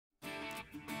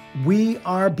We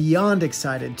are beyond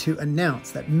excited to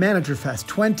announce that Manager Fest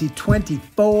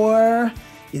 2024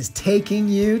 is taking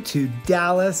you to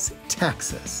Dallas,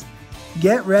 Texas.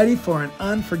 Get ready for an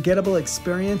unforgettable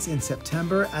experience in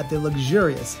September at the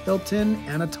luxurious Hilton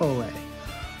Anatole.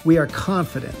 We are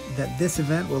confident that this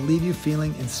event will leave you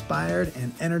feeling inspired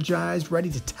and energized, ready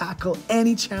to tackle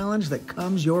any challenge that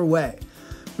comes your way.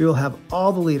 We will have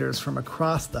all the leaders from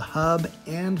across the hub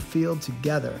and field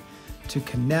together to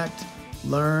connect,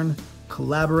 learn,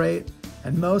 collaborate,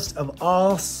 and most of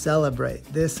all, celebrate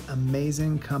this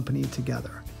amazing company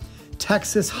together.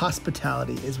 Texas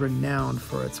hospitality is renowned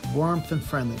for its warmth and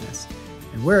friendliness,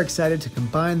 and we're excited to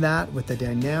combine that with the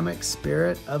dynamic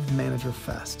spirit of Manager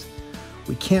Fest.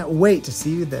 We can't wait to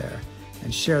see you there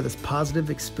and share this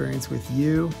positive experience with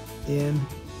you in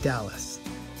Dallas.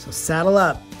 So saddle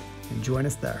up and join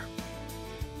us there.